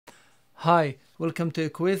Hi, welcome to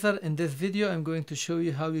Equaser. In this video I'm going to show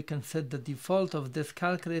you how you can set the default of this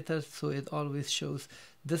calculator so it always shows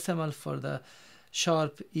decimal for the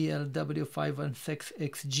sharp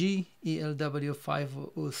EL-W516XG,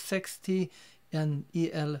 EL-W506T and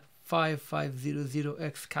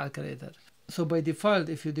EL-W516X calculator. So by default,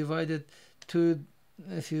 if you divide 2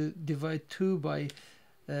 by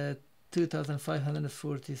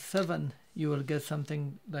 2547, you will get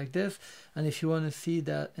something like this. And if you want to see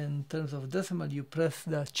that in terms of decimal, you press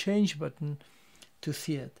the change button to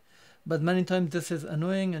see it. But many times this is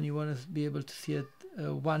annoying and you want to be able to see it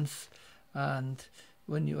once, and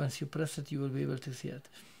once you press it, you will be able to see it.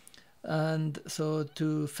 And so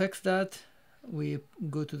to fix that, we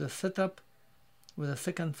go to the setup with a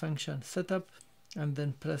second function, setup, and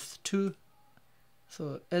then press 2,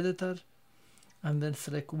 so editor, and then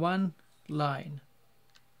select one line.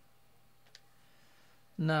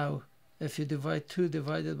 Now if you divide 2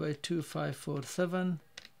 divided by 2547,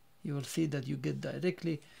 you will see that you get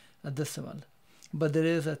directly a decimal. But there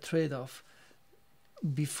is a trade-off.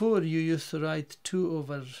 Before, you used to write 2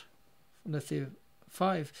 over, let's say,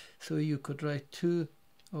 5, so you could write 2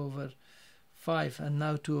 over 5, and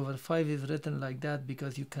now 2 over 5 is written like that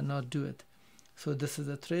because you cannot do it. So this is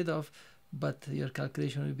a trade-off, but your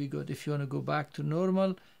calculation will be good. If you want to go back to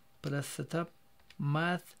normal, press setup,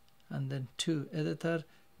 math, and then 2, editor,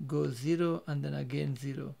 go 0, and then again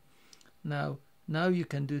 0. Now you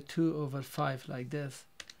can do 2 over 5 like this,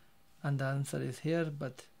 and the answer is here,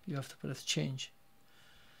 but you have to press change.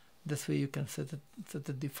 This way you can set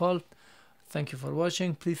the default. Thank you for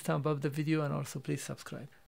watching. Please thumb up the video and also please subscribe.